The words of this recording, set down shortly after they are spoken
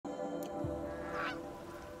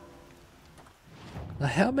Now,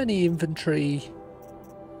 how many inventory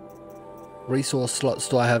resource slots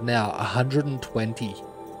do I have now? 120.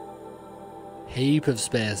 Heap of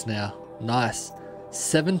spares now. Nice.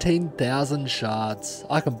 17,000 shards.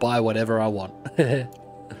 I can buy whatever I want.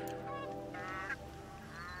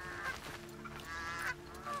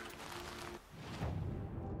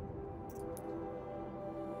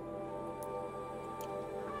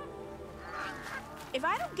 If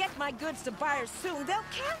I don't get my goods to buyers soon, they'll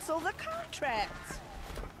cancel the contract.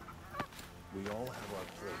 We all have our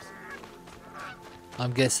place in the order.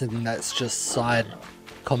 I'm guessing that's just side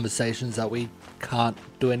conversations that we can't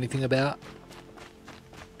do anything about.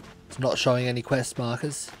 It's not showing any quest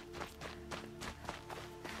markers.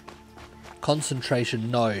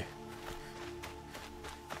 Concentration, no.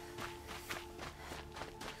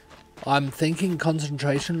 I'm thinking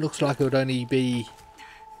concentration looks like it would only be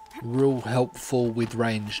real helpful with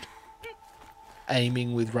ranged.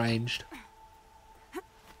 Aiming with ranged.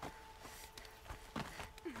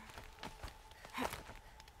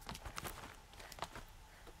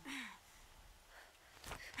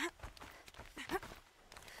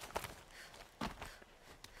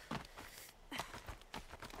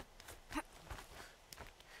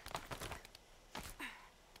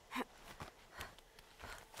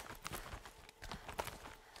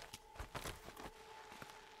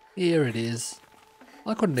 Here it is.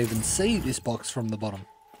 I couldn't even see this box from the bottom.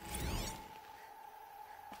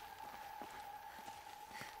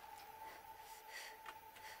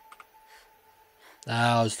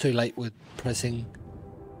 I was too late with pressing.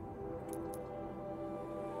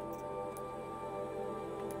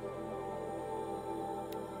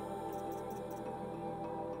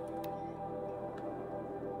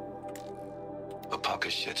 The Pucka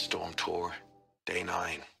Shitstorm Tour, Day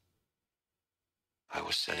 9. I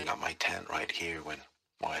was setting up my tent right here when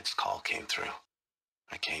Wyatt's call came through.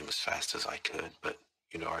 I came as fast as I could, but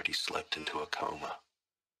you'd already slipped into a coma.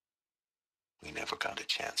 We never got a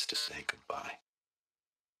chance to say goodbye.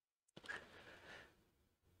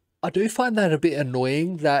 I do find that a bit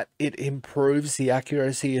annoying that it improves the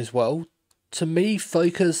accuracy as well. To me,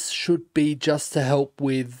 focus should be just to help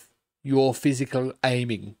with your physical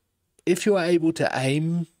aiming. If you are able to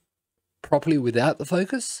aim properly without the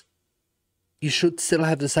focus, you should still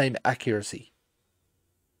have the same accuracy.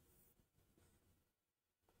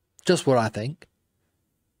 Just what I think.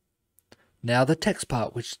 Now the text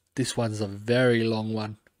part, which this one's a very long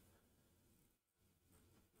one.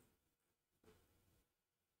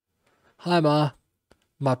 Hi Ma,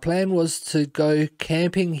 my plan was to go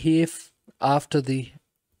camping here after the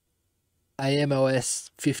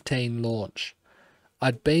AMOS 15 launch.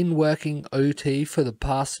 I'd been working OT for the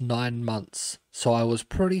past 9 months, so I was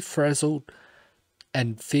pretty frazzled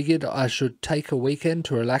and figured I should take a weekend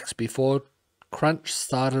to relax before crunch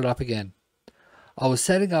started up again. I was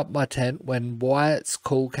setting up my tent when Wyatt's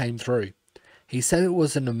call came through. He said it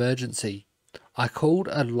was an emergency. I called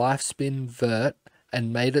a LifeSpin vert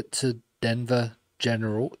and made it to Denver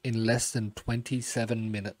General in less than 27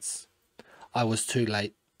 minutes. I was too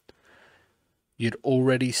late. You'd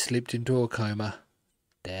already slipped into a coma.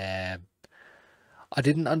 Damn. I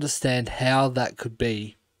didn't understand how that could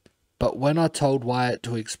be, but when I told Wyatt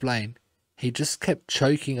to explain, he just kept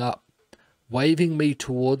choking up, waving me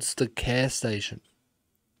towards the care station.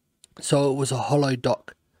 So it was a hollow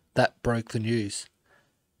doc that broke the news.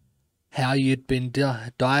 How you'd been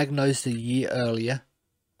diagnosed a year earlier,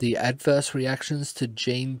 the adverse reactions to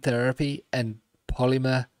gene therapy and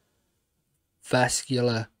polymer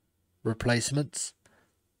vascular replacements,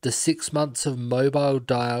 the 6 months of mobile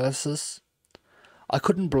dialysis. I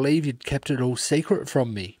couldn't believe you'd kept it all secret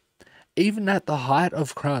from me. Even at the height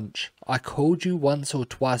of crunch, I called you once or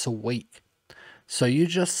twice a week. So you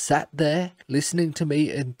just sat there listening to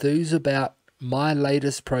me enthuse about my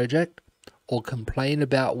latest project or complain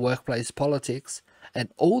about workplace politics, and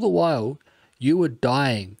all the while you were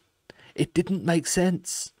dying. It didn't make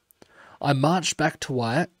sense. I marched back to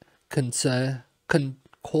Wyatt,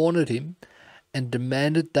 cornered him, and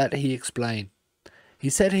demanded that he explain. He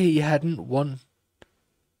said he hadn't won.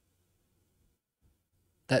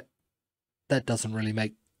 That doesn't really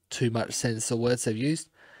make too much sense, the words they've used.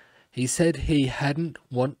 He said he hadn't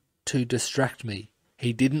want to distract me.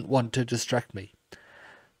 He didn't want to distract me.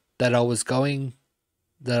 That I was doing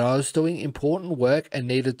important work and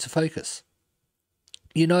needed to focus.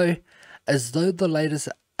 You know, as though the latest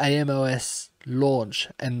AMOS launch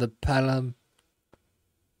and the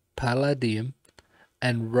Palladium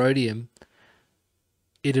and Rhodium,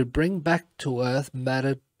 it'd bring back to Earth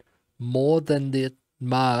mattered more than the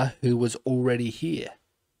Ma who was already here.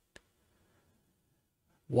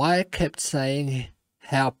 Wyatt kept saying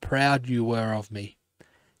how proud you were of me,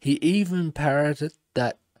 He even parroted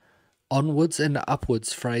that onwards and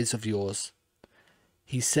upwards phrase of yours.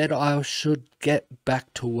 He said I should get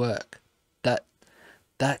back to work.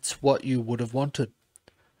 That's what you would have wanted.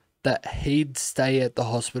 That he'd stay at the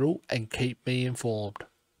hospital and keep me informed.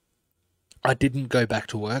 I didn't go back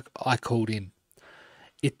to work. I called in.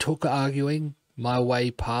 It took arguing my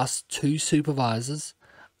way past 2 supervisors,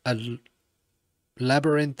 a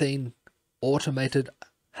labyrinthine automated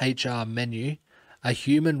HR menu, a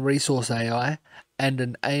human resource AI, and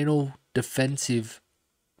an anal defensive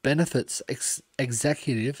benefits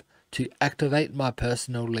executive to activate my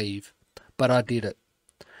personal leave. But I did it.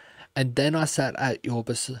 And then I sat at your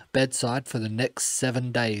bedside for the next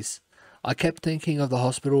 7 days. I kept thinking of the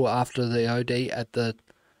hospital after the OD at the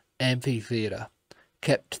amphitheatre.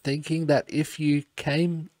 Kept thinking that if you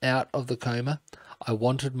came out of the coma, I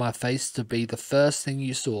wanted my face to be the first thing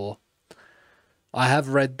you saw. I have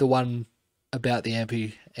read the one about the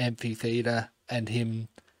amphitheatre and him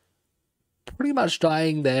pretty much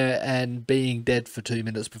dying there and being dead for 2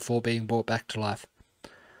 minutes before being brought back to life.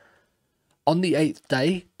 On the 8th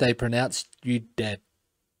day, they pronounced you dead.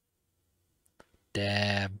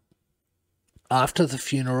 Damn. After the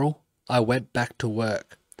funeral, I went back to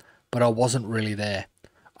work, but I wasn't really there.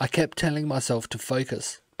 I kept telling myself to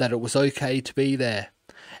focus, that it was okay to be there.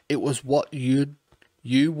 It was what you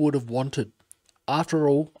would have wanted. After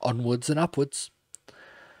all, onwards and upwards.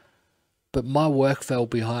 But my work fell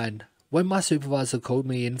behind. When my supervisor called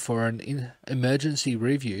me in for an emergency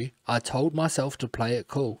review, I told myself to play it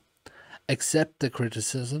cool, accept the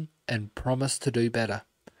criticism, and promise to do better.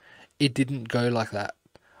 It didn't go like that.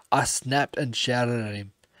 I snapped and shouted at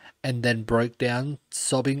him, and then broke down,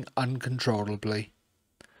 sobbing uncontrollably.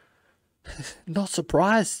 Not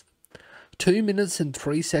surprised. 2 minutes and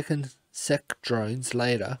 3 seconds sec drones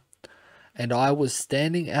later, and I was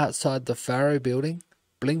standing outside the Faro building,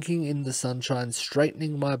 blinking in the sunshine,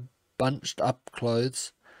 straightening my bunched up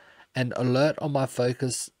clothes. An alert on my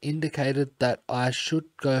focus indicated that I should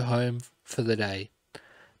go home for the day,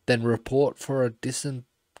 then report for a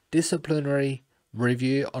disciplinary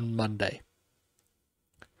review on Monday.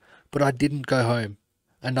 But I didn't go home.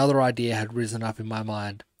 Another idea had risen up in my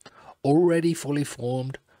mind. Already fully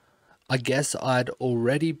formed, I guess I'd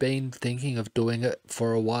already been thinking of doing it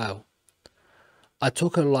for a while. I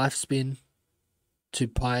took a life spin to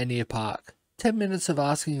Pioneer Park. 10 minutes of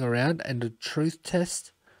asking around and a truth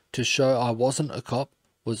test to show I wasn't a cop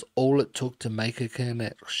was all it took to make a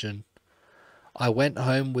connection. I went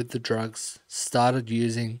home with the drugs, started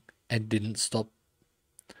using, and didn't stop.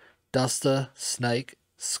 Duster, snake,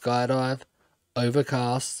 skydive,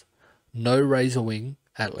 overcast, no razor wing,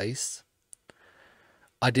 at least.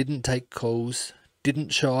 I didn't take calls,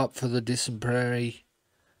 didn't show up for the disciplinary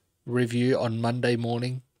review on Monday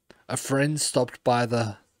morning. A friend stopped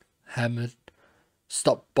by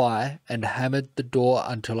and hammered the door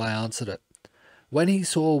until I answered it. When he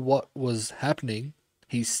saw what was happening,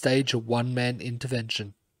 he staged a one-man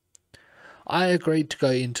intervention. I agreed to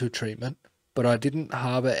go into treatment, but I didn't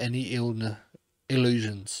harbour any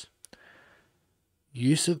illusions.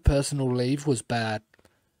 Use of personal leave was bad,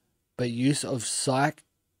 but use of psych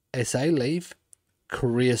SA leave?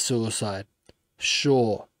 Career suicide.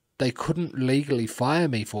 Sure, they couldn't legally fire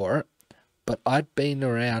me for it, but I'd been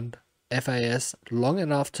around FAS long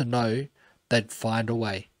enough to know they'd find a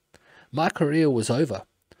way. My career was over.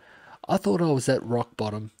 I thought I was at rock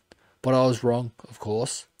bottom, but I was wrong, of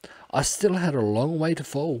course. I still had a long way to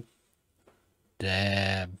fall.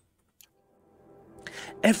 Damn.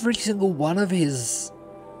 Every single one of his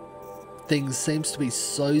things seems to be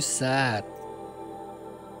so sad.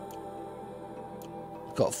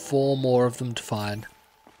 Got 4 more of them to find.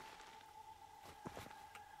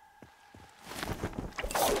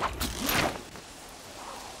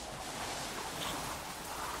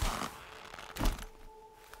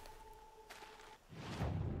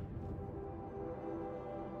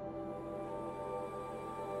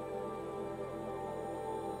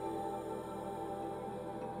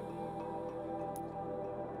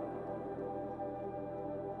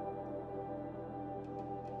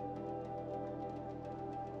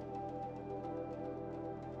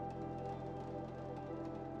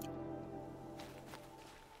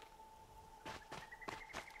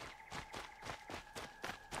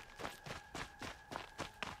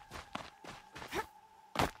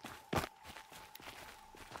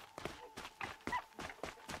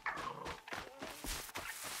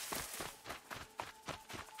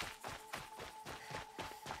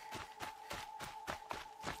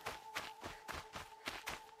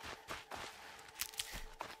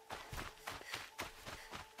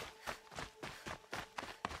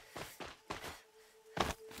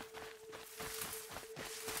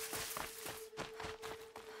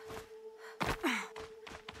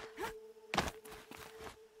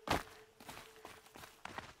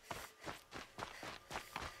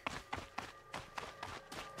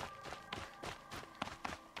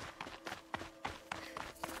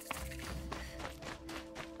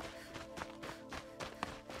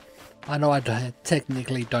 I know I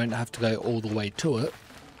technically don't have to go all the way to it.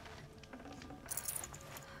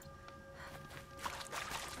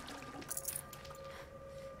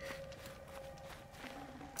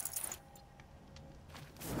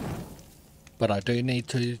 But I do need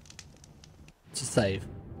to save.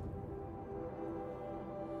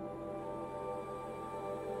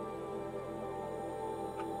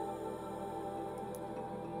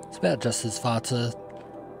 It's about just as far to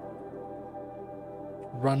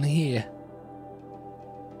run here.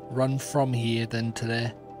 Run from here than to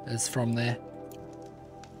there as from there.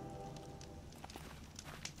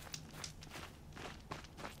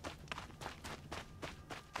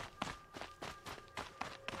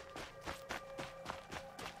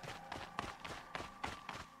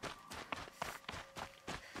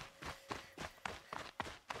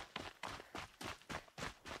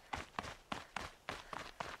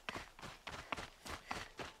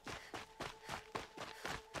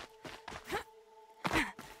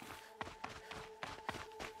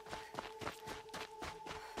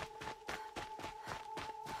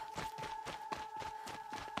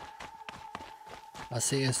 I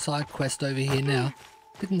see a side quest over here now.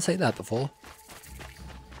 Didn't see that before.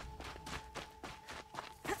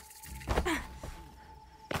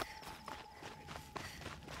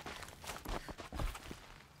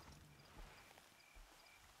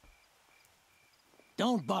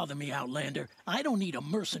 Don't bother me, Outlander. I don't need a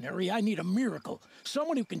mercenary, I need a miracle.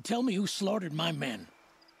 Someone who can tell me who slaughtered my men.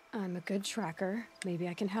 I'm a good tracker. Maybe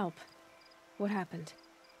I can help. What happened?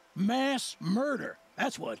 Mass murder,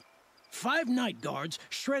 that's what. 5 night guards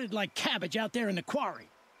shredded like cabbage out there in the quarry.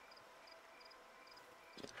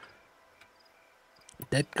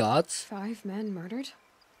 Dead guards? 5 men murdered?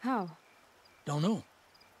 How? Don't know.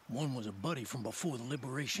 One was a buddy from before the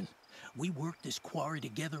liberation. We worked this quarry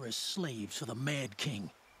together as slaves for the Mad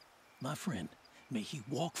King. My friend, may he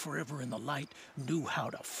walk forever in the light, knew how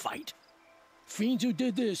to fight. Fiends who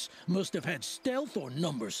did this must have had stealth or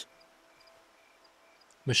numbers.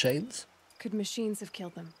 Machines? Could machines have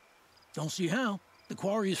killed them? Don't see how. The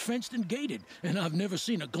quarry is fenced and gated, and I've never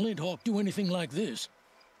seen a Glinthawk do anything like this.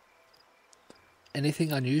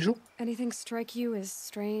 Anything unusual? Anything strike you as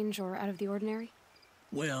strange or out of the ordinary?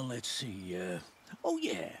 Well, let's see, oh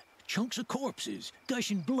yeah, chunks of corpses,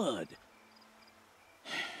 gushing blood.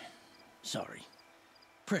 Sorry.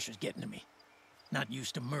 Pressure's getting to me. Not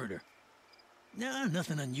used to murder. Nah,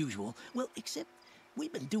 nothing unusual. Well, except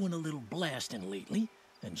we've been doing a little blasting lately,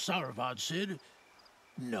 and Saravad said,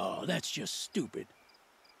 no, that's just stupid.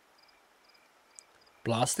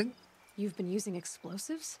 Blasting? You've been using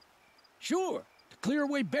explosives? Sure. To clear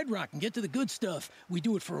away bedrock and get to the good stuff, we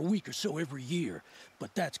do it for a week or so every year.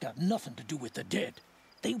 But that's got nothing to do with the dead.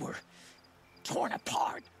 They were torn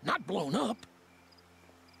apart, not blown up.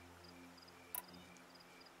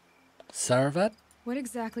 Saravad? What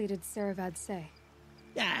exactly did Saravad say?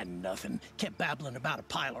 Ah, nothing. Kept babbling about a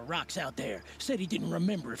pile of rocks out there. Said he didn't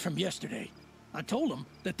remember it from yesterday. I told him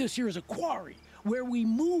that this here is a quarry, where we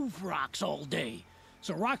move rocks all day.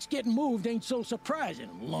 So rocks getting moved ain't so surprising,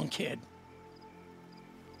 lunkhead.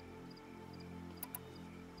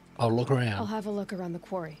 I'll look around. I'll have a look around the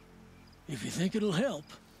quarry. If you think it'll help.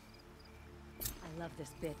 I love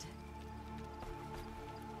this bit.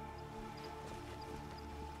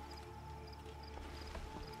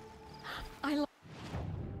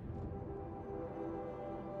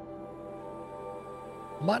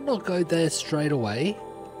 Might not go there straight away.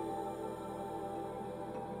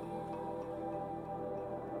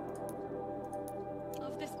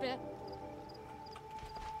 Love this bit.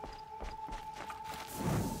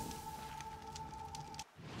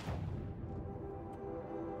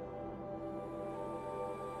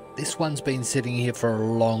 This one's been sitting here for a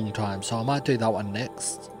long time, so I might do that one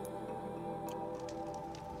next.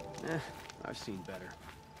 I've seen better.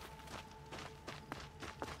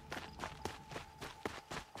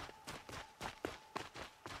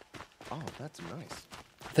 Oh, that's nice.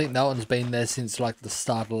 I think that one's been there since like the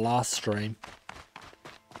start of the last stream.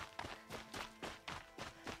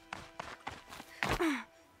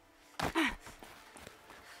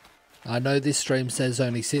 I know this stream says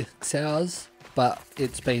only 6 hours, but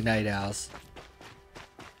it's been 8 hours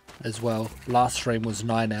as well. Last stream was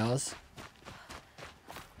 9 hours.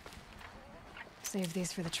 Save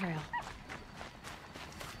these for the trail.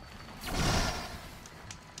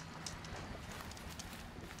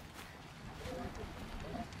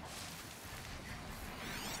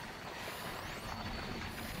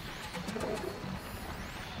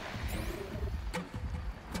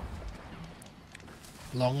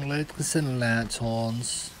 Long legs and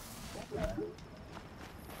lanthorns.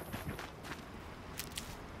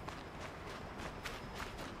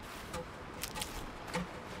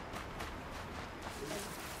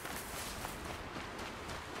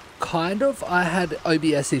 Kind of. I had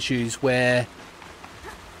OBS issues where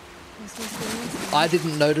I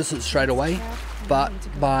didn't notice it straight away, but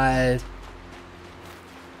my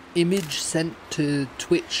image sent to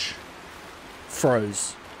Twitch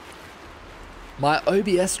froze. My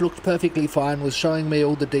OBS looked perfectly fine, was showing me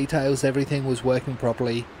all the details, everything was working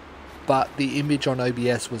properly, but the image on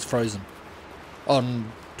OBS was frozen.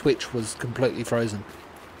 On Twitch was completely frozen.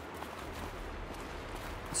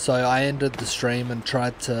 So I ended the stream and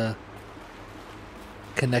tried to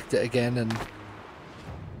connect it again, and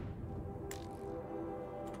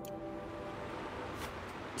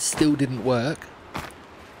still didn't work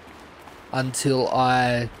until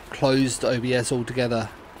I closed OBS altogether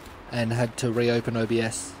and had to reopen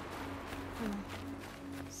OBS.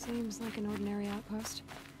 Seems like an ordinary outpost.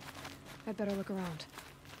 I'd better look around.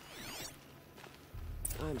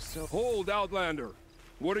 I'm so... Hold, Outlander!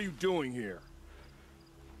 What are you doing here?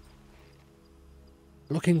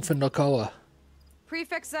 Looking for Nakoa.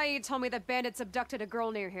 Prefect Zaid told me that bandits abducted a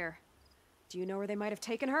girl near here. Do you know where they might have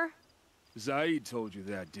taken her? Zaid told you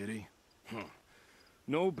that, did he? Huh.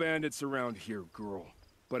 No bandits around here, girl.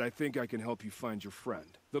 But I think I can help you find your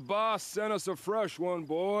friend. The boss sent us a fresh one,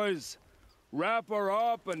 boys. Wrap her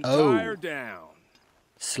up and tie her down.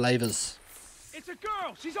 Slavers. It's a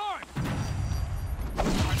girl! She's armed!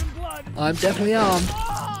 I'm definitely armed.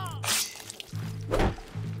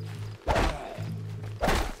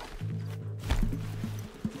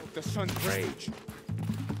 The sun's rage.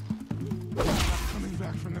 Coming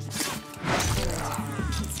back from this.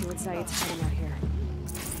 Let's see what Zaid's hiding out here.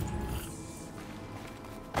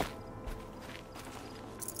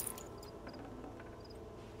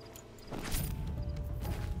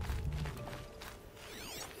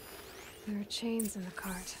 There are chains in the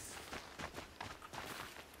cart.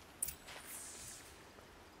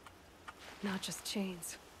 Not just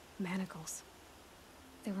chains, manacles.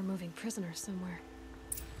 They were moving prisoners somewhere.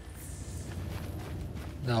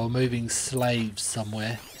 They were moving slaves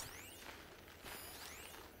somewhere.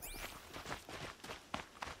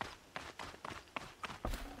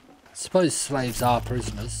 Suppose slaves are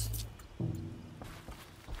prisoners.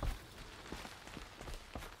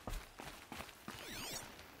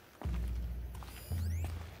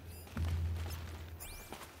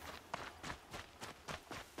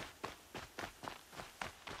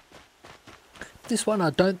 This one, I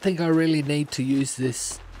don't think I really need to use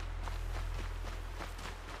this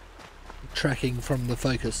tracking from the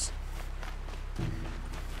focus.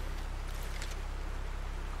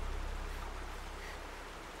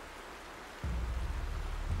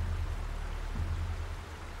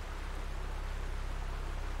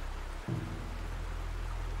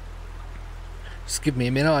 Just give me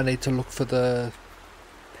a minute, I need to look for the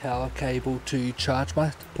power cable to charge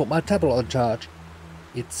put my tablet on charge.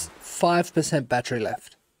 It's 5% battery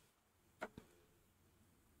left.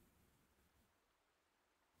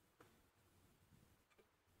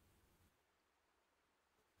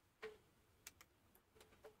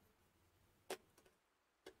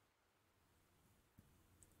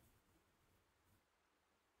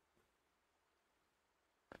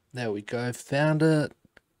 There we go, found it.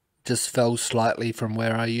 Just fell slightly from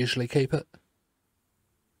where I usually keep it.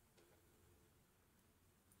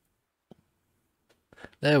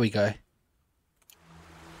 There we go.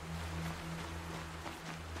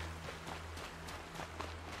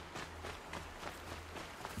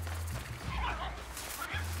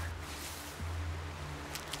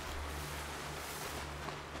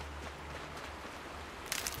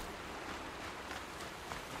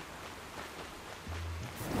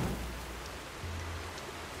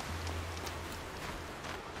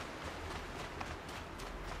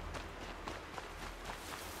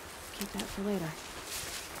 Keep that for later.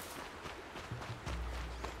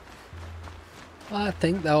 I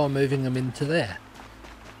think they were moving them into there.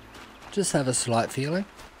 Just have a slight feeling.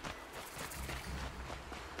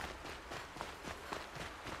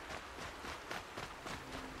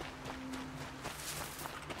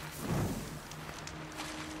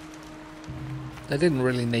 They didn't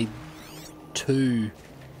really need two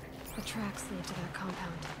The tracks lead to their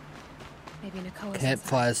compound. Maybe Nakoa's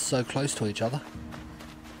campfires so close to each other.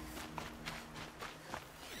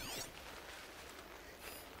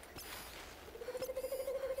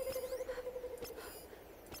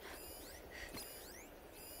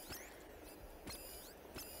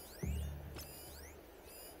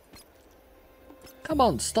 Come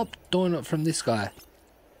on, stop doing it from this guy.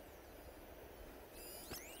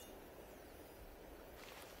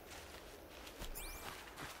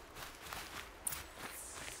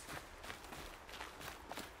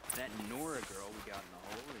 That Nora girl we got in the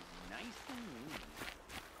hole is nice and lean.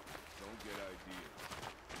 Don't get ideas.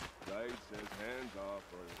 says hands off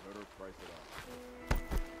or you better price it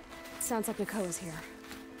out. Sounds like Nicole's here.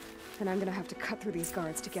 And I'm gonna have to cut through these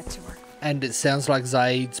guards to get to her. And it sounds like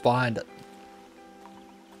Zaid's behind it.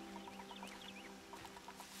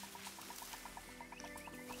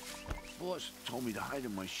 Boss told me to hide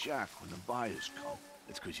in my shack when the buyers come.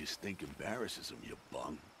 That's because your stink embarrasses them, you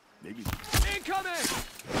bum. Maybe... Incoming!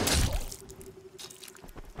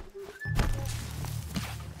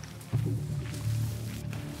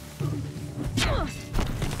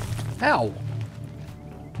 Ow!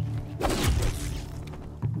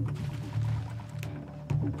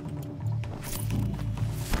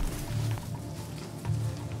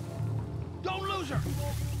 Don't lose her!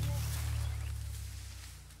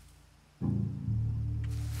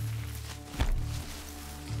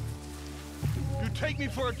 You take me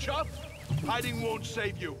for a chump? Hiding won't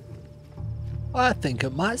save you. I think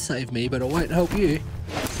it might save me, but it won't help you.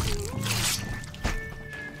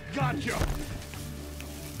 Gotcha!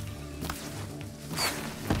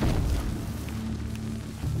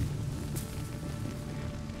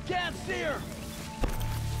 Can't see her!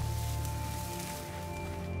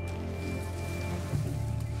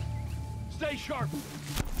 Stay sharp!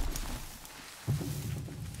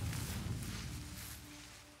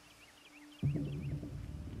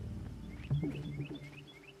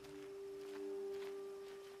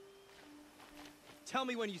 Tell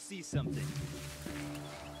me when you see something.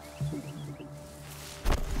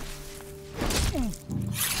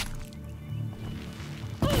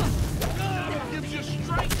 Gives you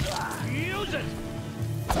strength! Use it!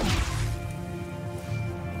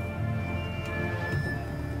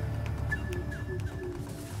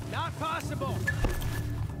 Not possible!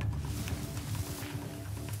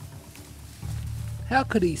 How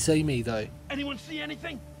could he see me though? Anyone see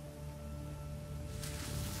anything?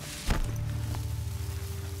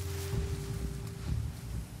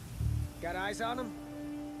 Got eyes on him?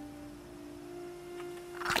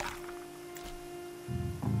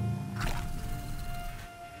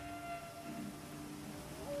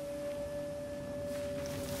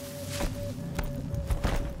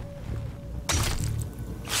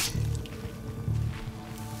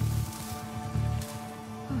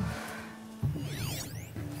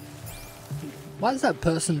 Why is that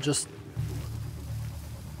person just...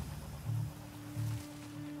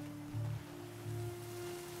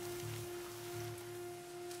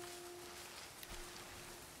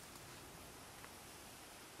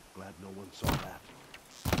 Glad no one saw that.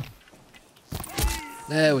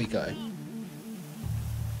 There we go.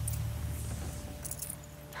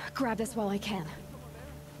 Grab this while I can.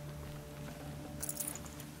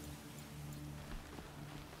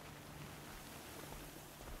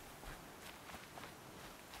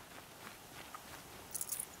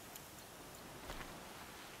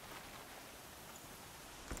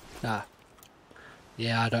 Ah.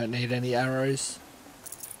 Yeah, I don't need any arrows.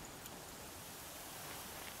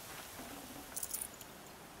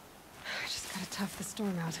 I just gotta tough the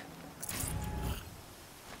storm out.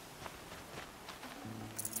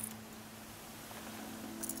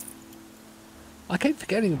 I keep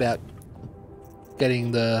forgetting about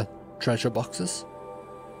getting the treasure boxes.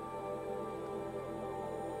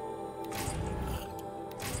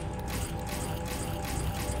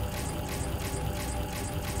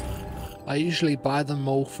 I usually buy them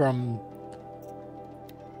all from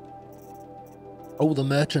all the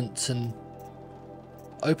merchants and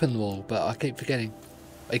open them all, but I keep forgetting.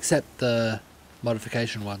 Except the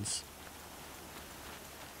modification ones.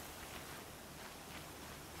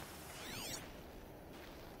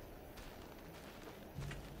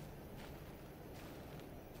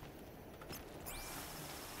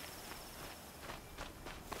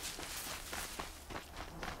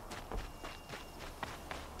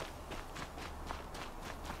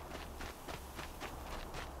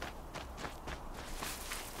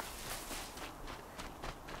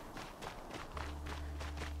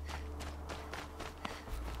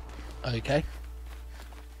 Okay.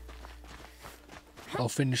 I'll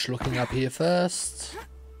finish looking up here first.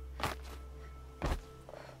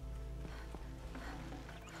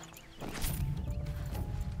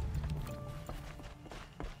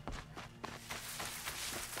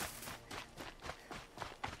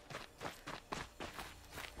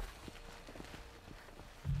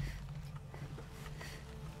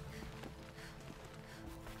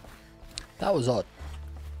 That was odd.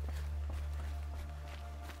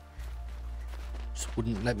 Just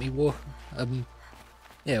wouldn't let me walk,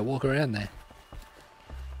 walk around there.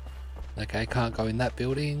 Okay, can't go in that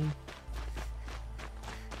building.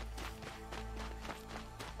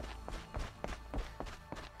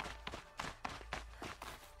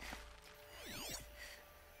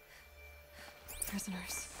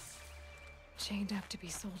 Prisoners. Chained up to be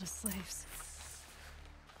sold as slaves.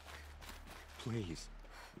 Please,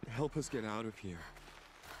 help us get out of here.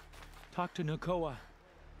 Talk to Nakoa.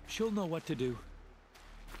 She'll know what to do.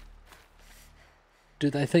 Do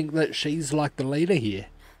they think that she's like the leader here?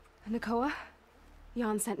 Nakoa?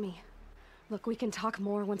 Jan sent me. Look, we can talk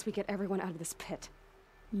more once we get everyone out of this pit.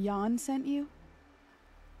 Jan sent you?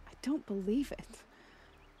 I don't believe it.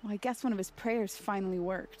 Well, I guess one of his prayers finally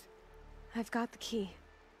worked. I've got the key.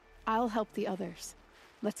 I'll help the others.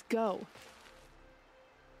 Let's go.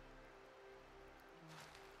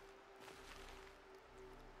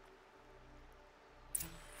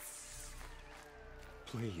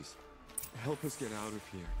 Please, help us get out of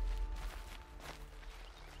here.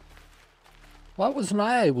 Why wasn't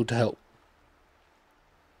I able to help?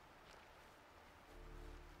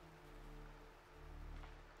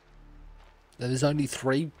 There's only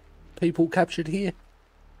 3 people captured here.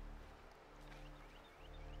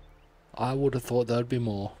 I would have thought there'd be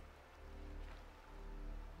more.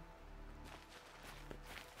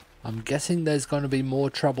 I'm guessing there's going to be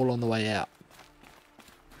more trouble on the way out.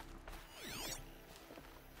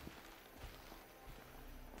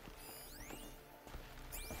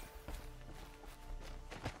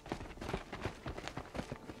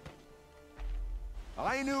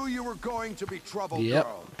 I knew you were going to be trouble, Yep.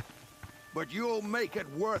 girl. But you'll make it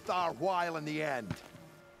worth our while in the end.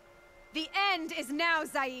 The end is now,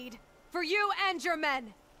 Zaid. For you and your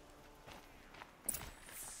men.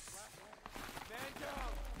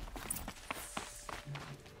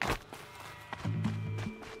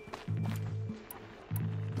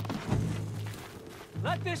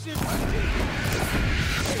 Let this in.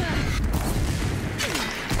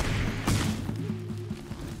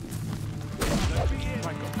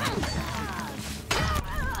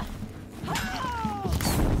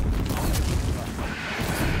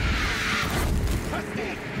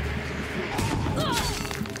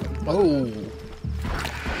 Oh.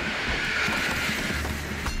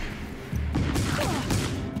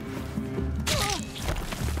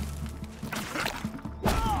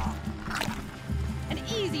 An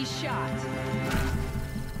easy shot.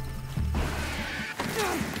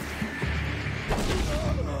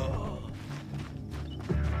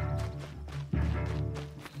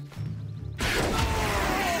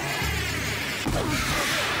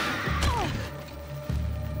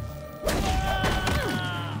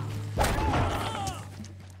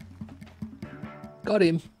 Got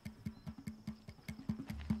him.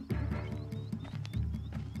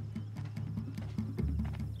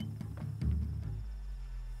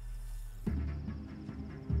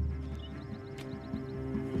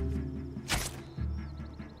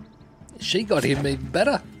 She got him even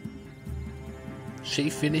better. She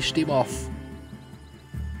finished him off.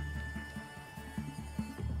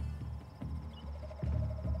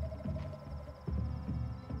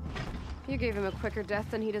 You gave him a quicker death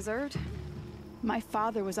than he deserved. My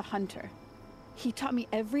father was a hunter. He taught me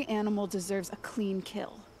every animal deserves a clean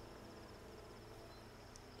kill.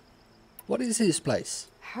 What is his place?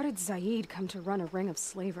 How did Zaid come to run a ring of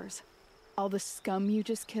slavers? All the scum you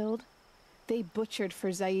just killed, they butchered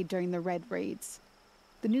for Zaid during the Red Raids.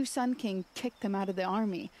 The new Sun King kicked them out of the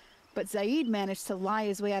army, but Zaid managed to lie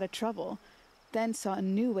his way out of trouble, then saw a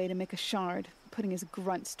new way to make a shard, putting his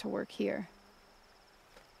grunts to work here.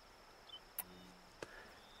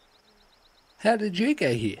 How did you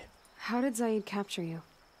get here? How did Zaid capture you?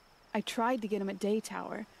 I tried to get him at Day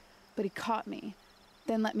Tower, but he caught me,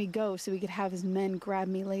 then let me go so he could have his men grab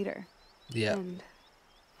me later. Yeah. And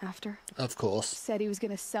after? Of course. Said he was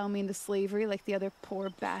going to sell me into slavery like the other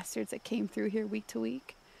poor bastards that came through here week to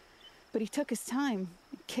week. But he took his time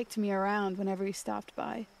and kicked me around whenever he stopped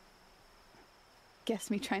by.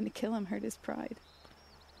 Guess me trying to kill him hurt his pride.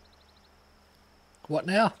 What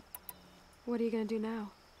now? What are you gonna do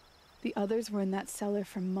now? The others were in that cellar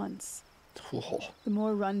for months. Oh, The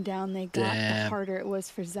more run down they got, the damn. harder it was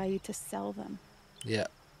for Zaid to sell them. Yeah,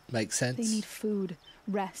 makes sense. They need food,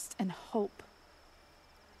 rest, and hope.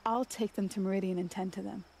 I'll take them to Meridian and tend to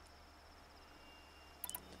them.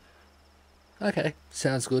 Okay,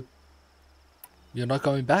 sounds good. You're not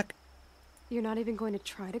going back? You're not even going to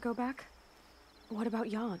try to go back? What about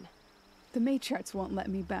Jan? The matriarchs won't let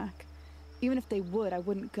me back. Even if they would, I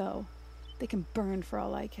wouldn't go. They can burn for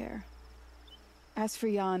all I care. As for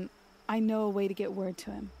Jan, I know a way to get word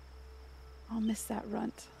to him. I'll miss that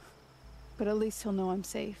runt. But at least he'll know I'm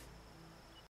safe.